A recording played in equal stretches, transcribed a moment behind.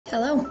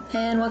Hello,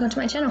 and welcome to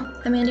my channel.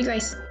 I'm Andy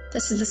Grace.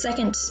 This is the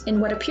second in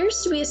what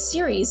appears to be a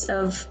series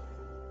of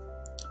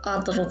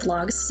odd little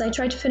vlogs as I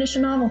try to finish a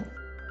novel.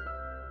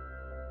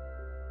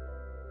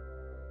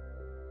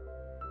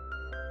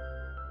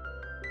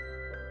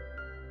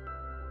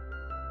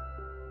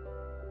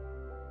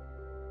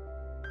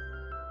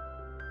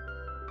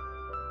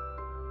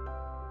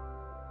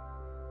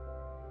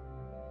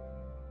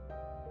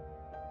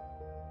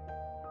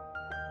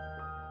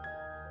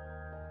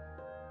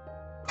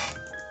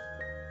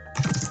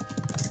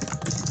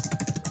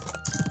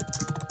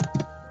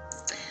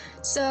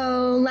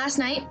 So last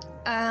night,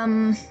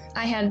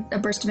 I had a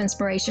burst of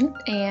inspiration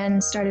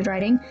and started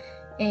writing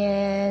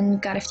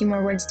and got a few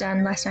more words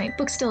done last night.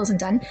 Book still isn't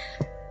done,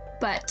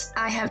 but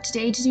I have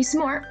today to do some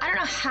more. I don't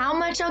know how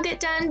much I'll get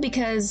done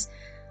because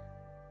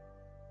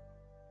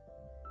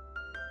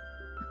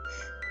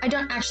I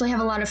don't actually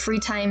have a lot of free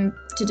time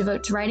to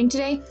devote to writing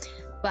today,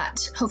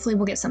 but hopefully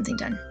we'll get something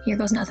done. Here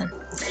goes nothing.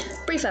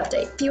 Brief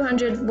update. Few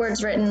hundred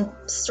words written.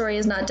 Story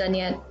is not done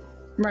yet.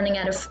 Running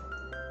out of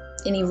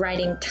any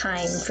writing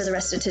time for the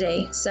rest of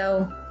today,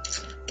 so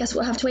guess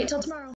we'll have to wait till tomorrow.